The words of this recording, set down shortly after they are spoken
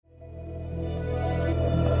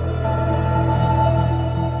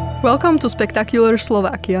Welcome to Spectacular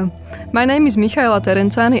Slovakia. My name is Michaela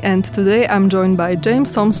Terencani and today I'm joined by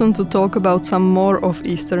James Thompson to talk about some more of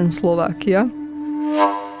Eastern Slovakia.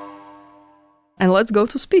 And let's go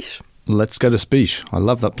to Spiš. Let's go to Spiš. I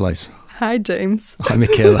love that place. Hi, James. Hi,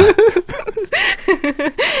 Michaela.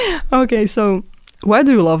 Okay, so why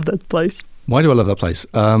do you love that place? Why do I love that place?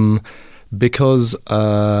 Because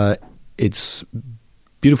it's a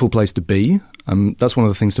beautiful place to be. That's one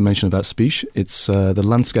of the things to mention about Spiš. It's the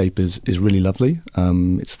landscape is really lovely.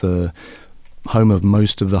 It's the home of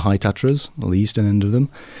most of the high Tatras, or the eastern end of them.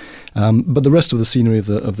 But the rest of the scenery of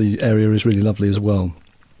the area is really lovely as well.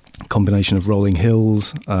 Combination of rolling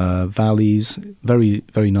hills, valleys, very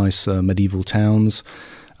very nice medieval towns,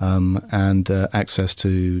 and access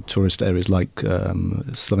to tourist areas like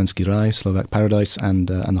Slovenský raj, Slovak Paradise, and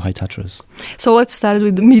the high Tatras. So let's start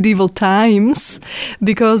with the medieval times,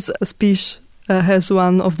 because Spiš has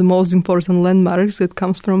one of the most important landmarks that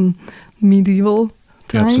comes from medieval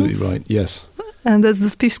times. Absolutely right, yes. And that's the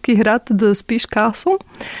Spišský hrad, the Spiš Castle.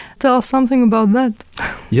 Tell us something about that.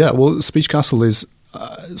 Yeah, well, Spiš Castle is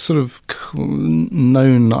sort of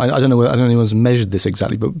known. I don't know if anyone's measured this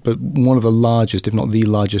exactly, but one of the largest, if not the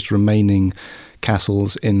largest, remaining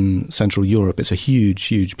castles in Central Europe. It's a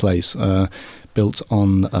huge place, built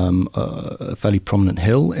on a fairly prominent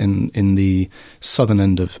hill in the southern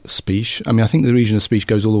end of Spiš. I mean, I think the region of Spiš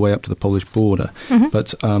goes all the way up to the Polish border,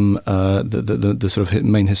 but the sort of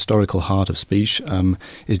main historical heart of Spiš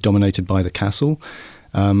is dominated by the castle.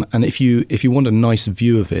 And if you want a nice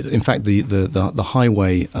view of it, in fact, the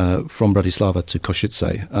highway from Bratislava to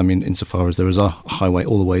Košice, I mean, insofar as there is a highway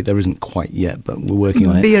all the way, there isn't quite yet, but we're working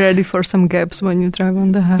on it. Be ready for some gaps when you drive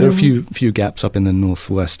on the highway. There are a few gaps up in the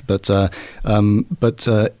northwest, but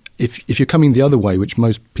if you're coming the other way, which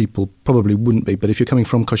most people probably wouldn't be, but if you're coming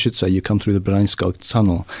from Košice, you come through the Braniskog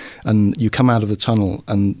tunnel, and you come out of the tunnel,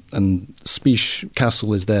 and Spiš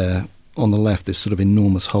Castle is there on the left, this sort of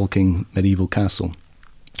enormous hulking medieval castle,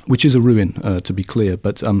 which is a ruin, to be clear,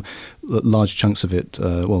 but large chunks of it,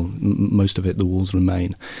 most of it, the walls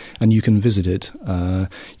remain, and you can visit it.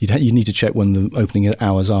 You need to check when the opening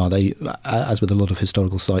hours are. They, as with a lot of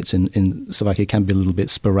historical sites in Slovakia, can be a little bit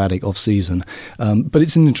sporadic off-season, but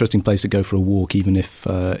it's an interesting place to go for a walk, even if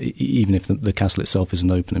the castle itself isn't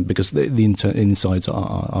open, because the insides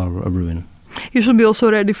are a ruin. You should be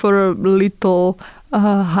also ready for a little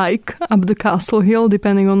hike up the castle hill,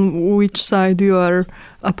 depending on which side you are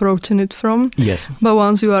approaching it from. Yes. But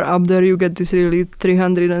once you are up there, you get this really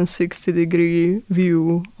 360-degree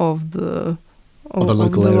view of the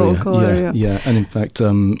local area. Yeah. And in fact,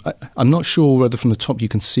 I'm not sure whether from the top you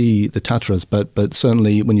can see the Tatras, but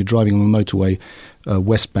certainly when you're driving on the motorway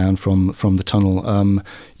westbound from the tunnel,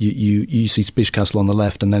 you see Spiš Castle on the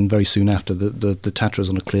left, and then very soon after, the Tatras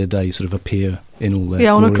on a clear day sort of appear in all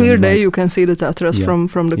their on a clear day right. You can see the Tatras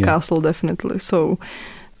from the castle, definitely. So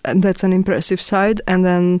that's an impressive sight. And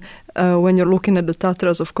then when you're looking at the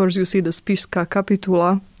Tatras, of course, you see the Spišská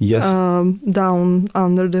Kapitula down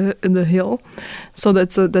under the hill. So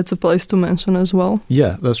that's a place to mention as well.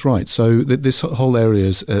 Yeah, that's right. So this whole area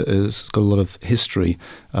has got a lot of history.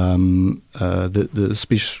 The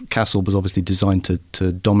Spiš Castle was obviously designed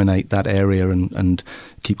to dominate that area and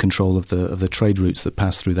keep control of the trade routes that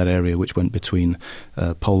passed through that area, which went between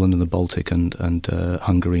Poland and the Baltic and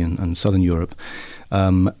Hungary and southern Europe.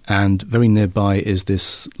 And very nearby is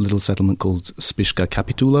this little settlement called Spišská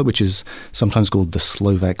Kapitula, which is sometimes called the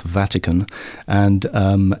Slovak Vatican, and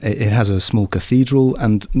it has a small cathedral,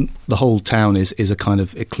 and the whole town is a kind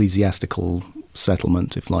of ecclesiastical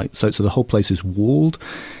settlement, if like. So the whole place is walled,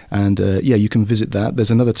 and you can visit that.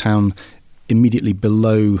 There's another town immediately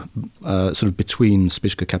below, sort of between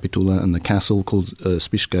Spišská Kapitula and the castle, called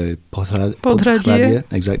Spišské Podhradie,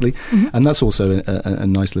 exactly. Mm-hmm. And that's also a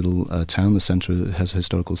nice little town. The centre has a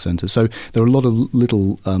historical centre. So there are a lot of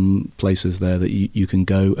little places there that you can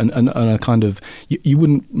go, and a kind of, you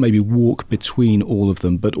wouldn't maybe walk between all of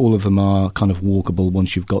them, but all of them are kind of walkable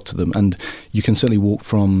once you've got to them. And you can certainly walk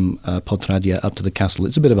from Podhradie up to the castle.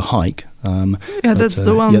 It's a bit of a hike. That's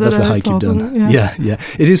the one. That's the hike you've done. Yeah.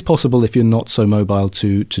 It is possible if you're not so mobile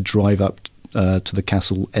to drive up to the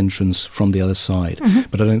castle entrance from the other side. Mm-hmm.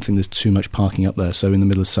 But I don't think there's too much parking up there. So in the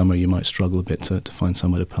middle of summer, you might struggle a bit to find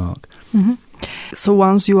somewhere to park. Mm-hmm. So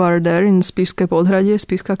once you are there in Spišské Podhradie,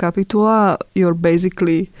 Spišská Kapitula, you're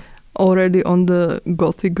basically already on the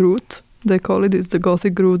Gothic route. they call it. It's the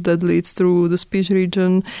Gothic route that leads through the Spiš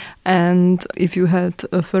region. And if you head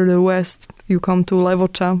further west, you come to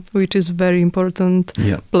Levoča, which is a very important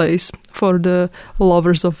place for the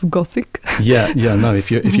lovers of Gothic. No.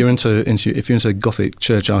 If you're into Gothic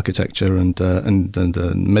church architecture and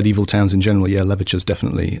medieval towns in general, Levoča is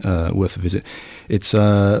definitely worth a visit. It's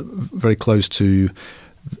very close to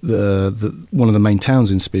the one of the main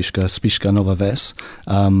towns in Spišská Nová Ves,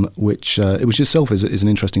 which itself is an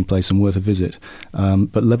interesting place and worth a visit.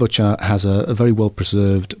 But Levoča has a very well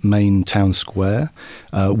preserved main town square,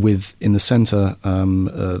 with in the centre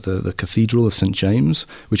the Cathedral of St James,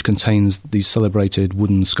 which contains these celebrated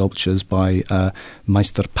wooden sculptures by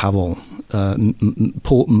Meister Pavel,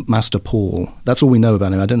 Master Paul. That's all we know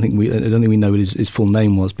about him. I don't think we know what his full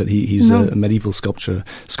name was, but he's a medieval sculptor,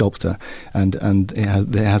 and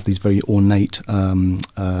it has these very ornate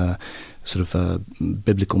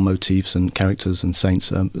biblical motifs and characters and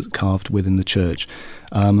saints carved within the church.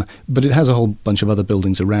 But it has a whole bunch of other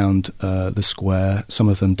buildings around the square, some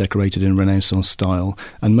of them decorated in Renaissance style,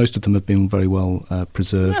 and most of them have been very well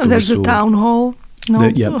preserved. There's a town hall.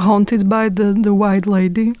 Haunted by the White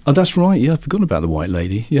Lady. Oh, that's right. Yeah, I've forgotten about the White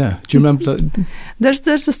Lady. Yeah, do you remember that? There's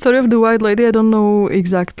the story of the White Lady. I don't know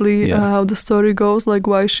exactly how the story goes, like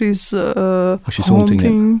why she's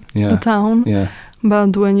haunting the town. Yeah.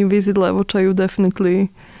 But when you visit Levoča, you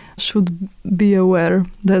definitely should be aware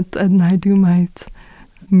that at night you might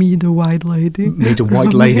meet a White Lady. Meet a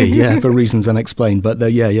White Lady, for reasons unexplained. But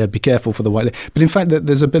be careful for the White Lady. But in fact,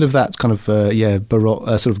 there's a bit of that kind of baroque,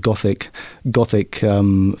 sort of Gothic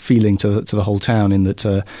feeling to the whole town. In that,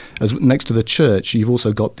 as next to the church, you've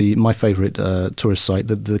also got my favourite tourist site,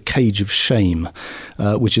 the Cage of Shame,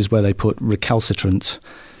 which is where they put recalcitrant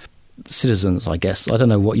citizens, I guess. I don't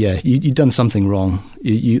know what. You've done something wrong.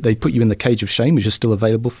 They put you in the Cage of Shame, which is still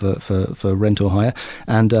available for rent or hire,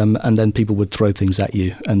 and then people would throw things at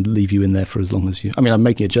you and leave you in there for as long as you. I mean, I'm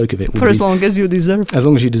making a joke of it. For as long as you deserve. As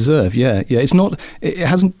long as you deserve. Yeah. It's not. It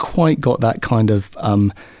hasn't quite got that kind of.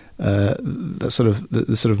 The sort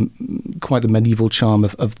of quite the medieval charm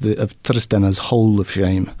of Trstena's Hole of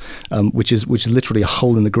Shame, which is literally a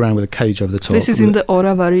hole in the ground with a cage over the top. This is in the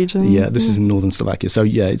Orava region. Yeah, this is in northern Slovakia. So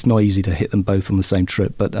it's not easy to hit them both on the same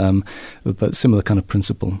trip, but similar kind of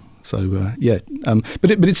principle. So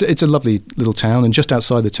but it's a lovely little town, and just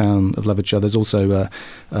outside the town of Levoča, there's also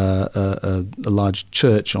a large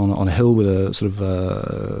church on a hill with a sort of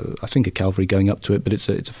I think a Calvary going up to it. But it's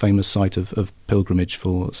a famous site of pilgrimage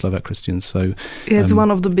for Slovak Christians. So it's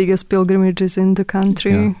one of the biggest pilgrimages in the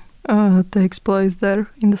country. Takes place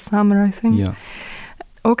there in the summer, I think. Yeah.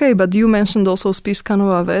 Okay, but you mentioned also Spišská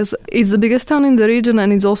Nová Ves. It's the biggest town in the region,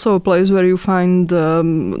 and it's also a place where you find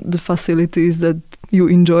the facilities that you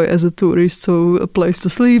enjoy as a tourist. So a place to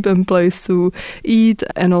sleep and place to eat,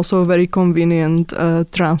 and also a very convenient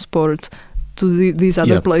transport to these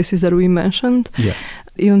other places that we mentioned. Yeah.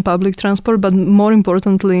 Even public transport, but more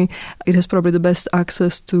importantly, it has probably the best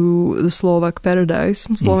access to the Slovak paradise,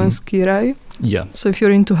 Slovenský raj. Yeah. So if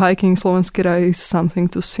you're into hiking, Slovenský raj is something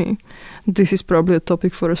to see. This is probably a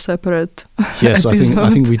topic for a separate episode.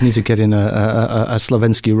 I think we'd need to get in a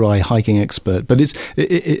Slovenský raj hiking expert. But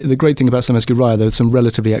the great thing about Slovenský raj, there are some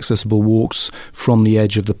relatively accessible walks from the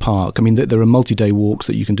edge of the park. I mean, there are multi-day walks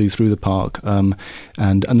that you can do through the park, and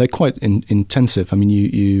they're quite intensive. I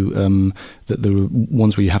mean, there are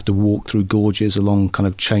ones where you have to walk through gorges along kind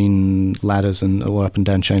of chain ladders or up and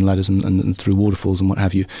down chain ladders and through waterfalls and what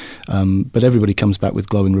have you. But everybody comes back with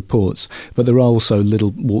glowing reports. But there are also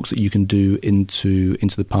little walks that you can do into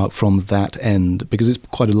the park from that end, because it's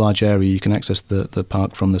quite a large area. You can access the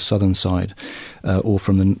park from the southern side or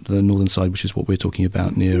from the northern side, which is what we're talking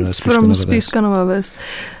about near Spišská Nová Ves.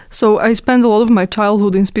 So I spent a lot of my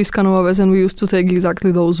childhood in Spišská Nová Ves, and we used to take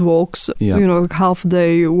exactly those walks, like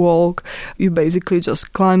half-day walk. You basically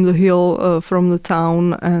just climb the hill from the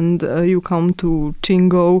town, and you come to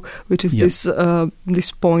Chingo, which is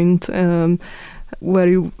this point where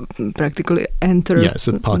you practically enter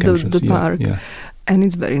the park. Yeah. And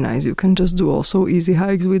it's very nice. You can just do also easy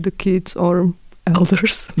hikes with the kids or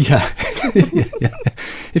elders. Yeah.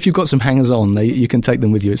 If you've got some hangers-on, you can take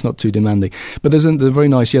them with you. It's not too demanding. But there's a very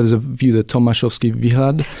nice, there's a view, the Tomaszowski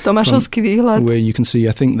Výhled. Tomaszowski Výhled. Where you can see,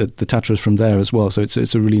 I think, that the Tatras from there as well. So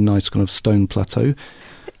it's a really nice kind of stone plateau.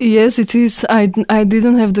 Yes, it is. I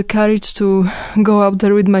didn't have the courage to go up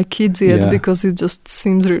there with my kids yet because it just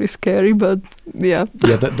seems really scary. But yeah,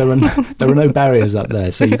 there are no barriers up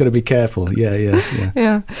there, so you've got to be careful.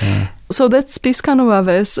 Yeah. So that's Spišská Nová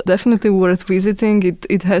Ves, definitely worth visiting.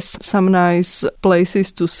 It has some nice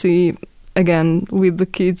places to see, again with the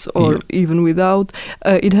kids or even without.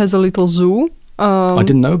 It has a little zoo. I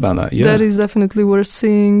didn't know about that. Yeah, that is definitely worth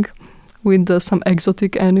seeing, with some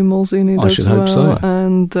exotic animals in it I as should well. hope so.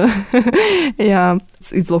 And yeah,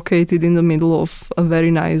 it's located in the middle of a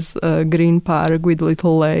very nice green park with a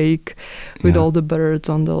little lake, with all the birds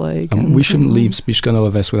on the lake. And we shouldn't leave Spišská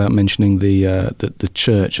Nová Ves without mentioning the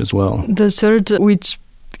church as well. The church, which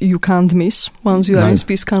you can't miss once you are in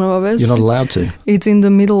Spišská Nová Ves. You're not allowed to. It's in the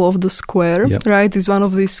middle of the square, right? It's one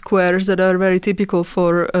of these squares that are very typical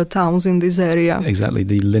for towns in this area. Exactly,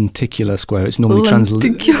 the lenticular square. It's normally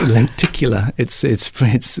lenticular.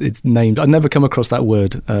 It's named. I'd never come across that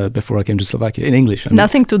word before I came to Slovakia in English.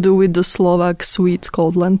 Nothing to do with the Slovak sweets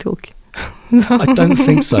called lentilky. I don't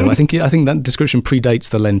think so. I think that description predates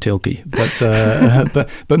the lentilky,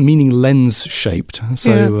 but meaning lens shaped.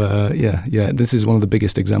 So this is one of the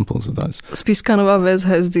biggest examples of those. Spišská Nová Ves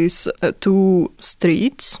has these two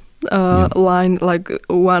streets. Line like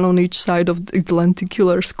one on each side of its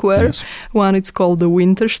lenticular square. Yes. One is called the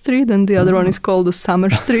Winter Street, and the other one is called the Summer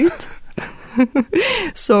Street.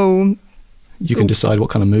 So you can decide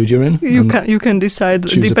what kind of mood you're in. You can decide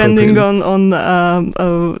depending on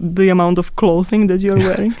the amount of clothing that you're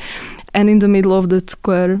wearing. And in the middle of the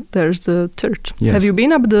square, there's the church. Yes. Have you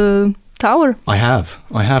been up the tower? I have.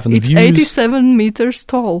 And it's 87 meters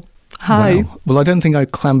tall. High. Wow. Well, I don't think I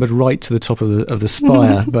clambered right to the top of the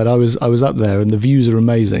spire, but I was up there, and the views are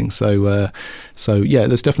amazing. So yeah,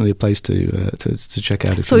 there's definitely a place to check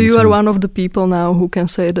out. So you are one of the people now who can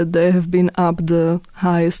say that they have been up the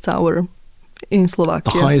highest tower in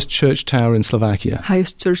Slovakia. The highest church tower in Slovakia.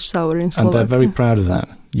 Highest church tower in Slovakia. And they're very proud of that.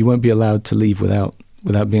 You won't be allowed to leave without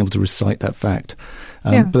being able to recite that fact.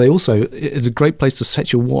 But it's a great place to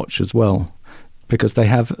set your watch as well, because they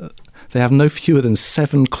have no fewer than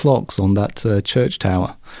 7 clocks on that church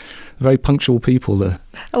tower. Very punctual people there.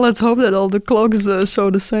 Let's hope that all the clocks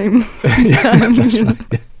show the same time. That's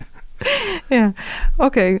right. Yeah.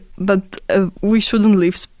 Okay, but we shouldn't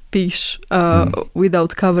leave Spiš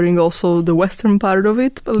without covering also the western part of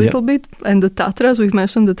it a little bit, and the Tatras. We've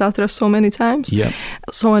mentioned the Tatras so many times. Yeah.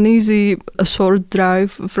 So a short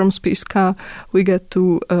drive from Spišská, we get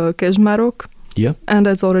to Kežmarok. Yeah. And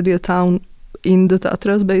that's already a town in the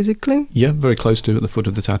Tatras, basically. Yeah, very close to at the foot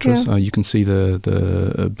of the Tatras. Yeah. You can see the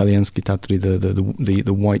Belianské Tatry,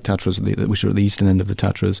 the White Tatras, which are at the eastern end of the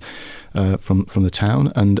Tatras, from the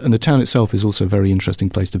town. And the town itself is also a very interesting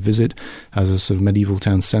place to visit. Has a sort of medieval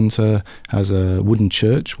town centre. Has a wooden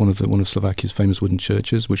church, one of Slovakia's famous wooden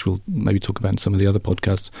churches, which we'll maybe talk about in some of the other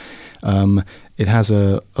podcasts. It has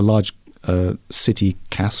a large city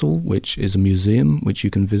castle, which is a museum which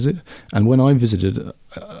you can visit. And when I visited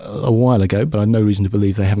a while ago, but I have no reason to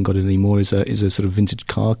believe they haven't got it anymore, is a sort of vintage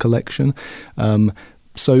car collection.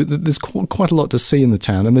 So there's quite a lot to see in the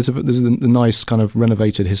town, and there's a nice kind of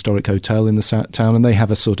renovated historic hotel in the town, and they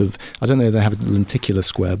have a sort of, I don't know if they have a lenticular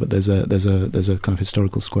square, but there's a kind of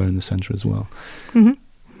historical square in the centre as well. Mm-hmm.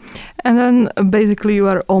 And then basically you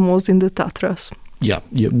are almost in the Tatras. Yeah,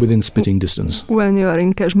 within spitting distance. When you are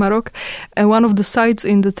in Kežmarok. And one of the sites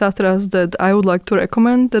in the Tatras that I would like to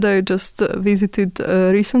recommend, that I just visited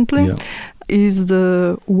recently, is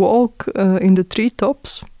the walk in the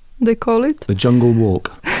treetops, they call it. The jungle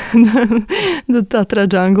walk. The Tatra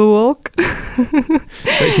jungle walk.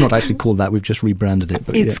 But it's not actually called that, we've just rebranded it.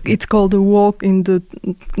 But it's called a walk in the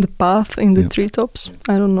path in the treetops.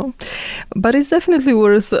 I don't know. But it's definitely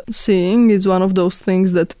worth seeing. It's one of those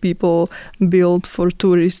things that people build for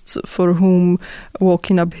tourists for whom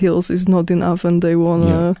walking up hills is not enough and they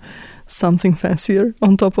want something fancier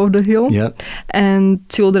on top of the hill. Yeah. And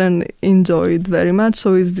children enjoy it very much.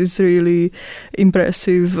 So it's this really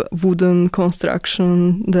impressive wooden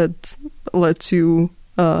construction that lets you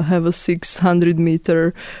have a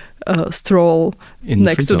 600-meter stroll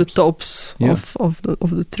next to the tops of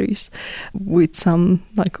the trees, with some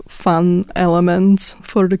like fun elements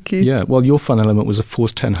for the kids. Yeah, well, your fun element was a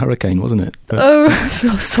Force 10 hurricane, wasn't it?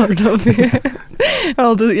 So sort of. Yeah.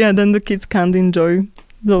 Well, then the kids can't enjoy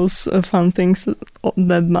those fun things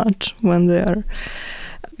that much when they are.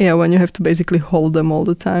 Yeah, when you have to basically hold them all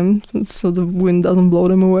the time so the wind doesn't blow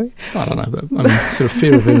them away. I don't know, but I mean, sort of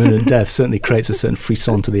fear of imminent death certainly creates a certain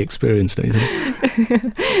frisson to the experience, don't you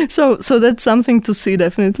think? So that's something to see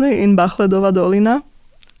definitely in Bachledova Dolina.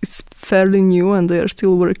 It's fairly new and they are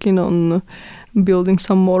still working on building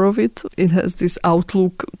some more of it. It has this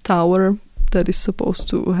outlook tower that is supposed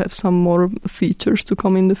to have some more features to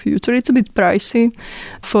come in the future. It's a bit pricey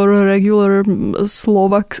for a regular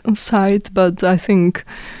Slovak site, but I think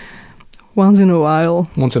once in a while.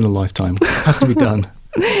 Once in a lifetime. Has to be done.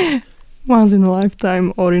 Once in a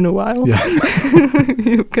lifetime or in a while. Yeah.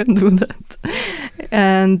 You can do that.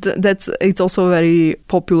 And it's also a very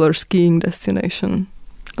popular skiing destination,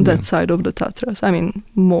 that side of the Tatras. I mean,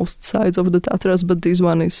 most sides of the Tatras, but this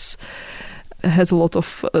one has a lot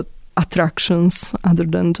of attractions other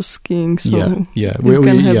than just skiing. So there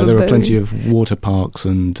are plenty of water parks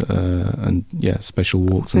and special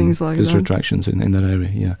walks and like visitor attractions in that area.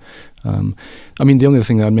 Yeah, I mean, the only other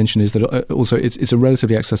thing that I'd mention is that also it's a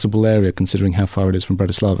relatively accessible area considering how far it is from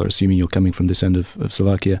Bratislava, assuming you're coming from this end of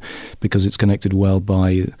Slovakia, because it's connected well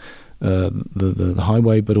by the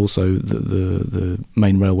highway, but also the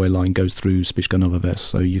main railway line goes through Spišská Nová Ves,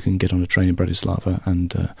 so you can get on a train in Bratislava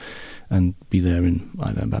and be there in, I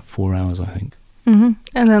don't know, about 4 hours, I think. Mm-hmm.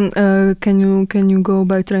 And then can you go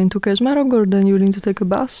by train to Kežmarok, or then you need to take a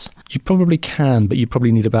bus? You probably can, but you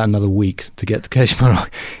probably need about another week to get to Kežmarok.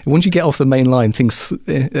 Once you get off the main line, things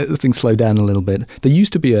slow down a little bit. There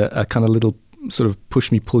used to be a kind of little sort of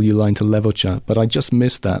push me pull you line to Levoča, but I just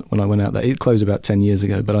missed that when I went out there. It closed about 10 years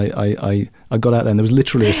ago, but I got out there and there was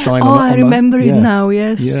literally a sign on I remember it now.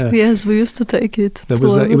 Yes, we used to take it. It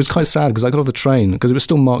was quite sad because I got off the train because it was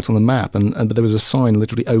still marked on the map, but there was a sign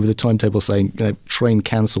literally over the timetable saying, train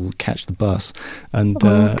cancelled, catch the bus, and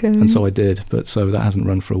so I did. But so that hasn't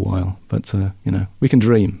run for a while. But we can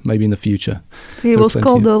dream maybe in the future. It was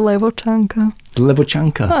called the Levočanka. The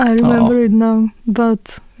Levočanka. I remember it now,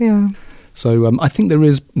 but yeah. So I think there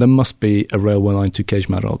must be a railway line to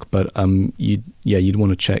Kežmarok, but you'd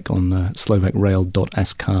want to check on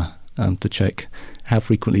slovakrail.sk to check how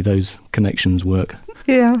frequently those connections work.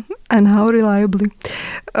 Yeah, and how reliably.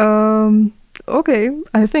 Okay,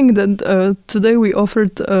 I think that today we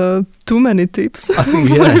offered too many tips. I think,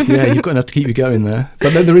 you've got enough to keep you going there.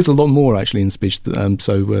 But there is a lot more actually in Spiš,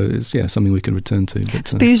 so it's something we could return to. But,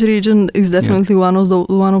 Spiš region is definitely one of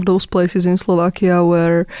those places in Slovakia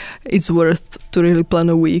where it's worth to really plan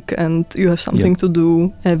a week and you have something to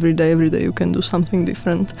do every day. Every day you can do something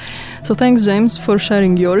different. So thanks, James, for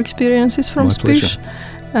sharing your experiences from Spiš.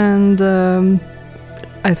 And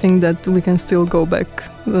I think that we can still go back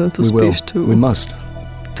to Spiš We must.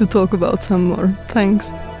 To talk about some more.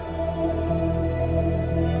 Thanks.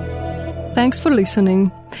 Thanks for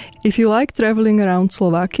listening. If you like traveling around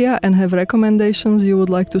Slovakia and have recommendations you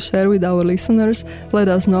would like to share with our listeners, let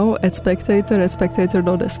us know at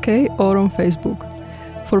spectator.sk or on Facebook.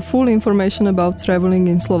 For full information about traveling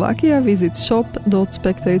in Slovakia, visit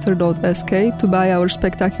shop.spectator.sk to buy our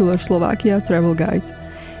Spectacular Slovakia travel guide.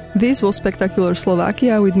 This was Spectacular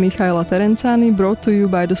Slovakia with Michaela Terencani, brought to you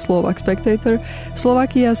by the Slovak Spectator,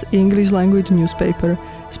 Slovakia's English language newspaper.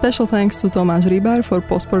 Special thanks to Tomáš Rybar for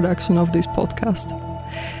post-production of this podcast.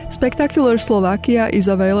 Spectacular Slovakia is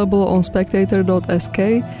available on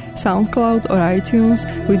spectator.sk, SoundCloud or iTunes,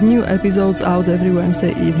 with new episodes out every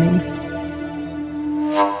Wednesday evening.